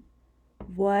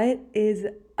What is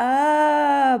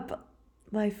up,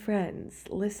 my friends?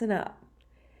 Listen up.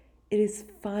 It is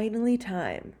finally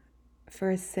time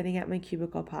for a Sitting at My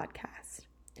Cubicle podcast.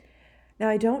 Now,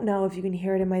 I don't know if you can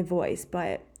hear it in my voice,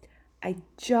 but I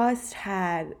just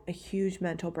had a huge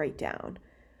mental breakdown,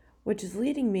 which is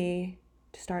leading me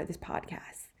to start this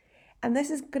podcast. And this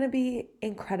is going to be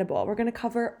incredible. We're going to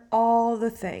cover all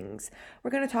the things.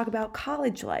 We're going to talk about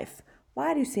college life.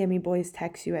 Why do Sammy boys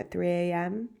text you at 3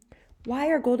 a.m.? Why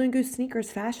are Golden Goose sneakers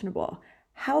fashionable?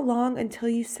 How long until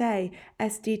you say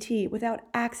SDT without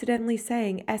accidentally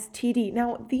saying STD?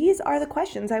 Now, these are the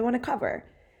questions I want to cover.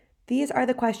 These are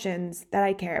the questions that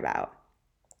I care about.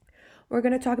 We're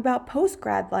going to talk about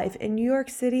post-grad life in New York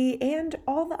City and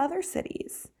all the other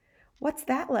cities. What's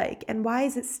that like? And why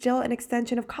is it still an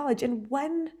extension of college? And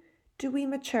when do we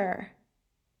mature?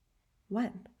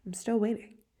 When? I'm still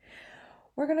waiting.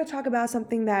 We're going to talk about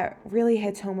something that really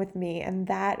hits home with me, and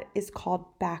that is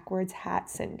called backwards hat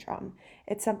syndrome.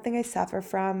 It's something I suffer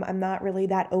from. I'm not really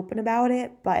that open about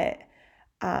it, but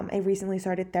I recently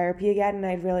started therapy again, and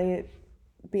I'd really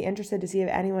be interested to see if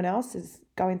anyone else is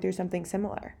going through something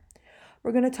similar.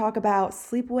 We're going to talk about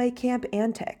sleepaway camp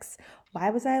antics. Why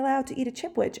was I allowed to eat a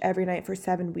chipwich every night for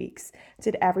 7 weeks?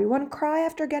 Did everyone cry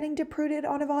after getting depruded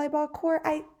on a volleyball court?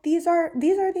 These are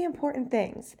the important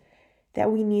things that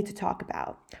we need to talk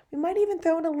about. We might even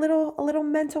throw in a little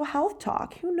mental health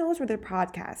talk. Who knows where the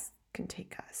podcast can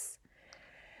take us?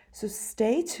 So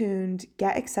stay tuned,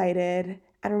 get excited,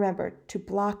 and remember to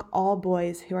block all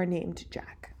boys who are named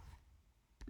Jack.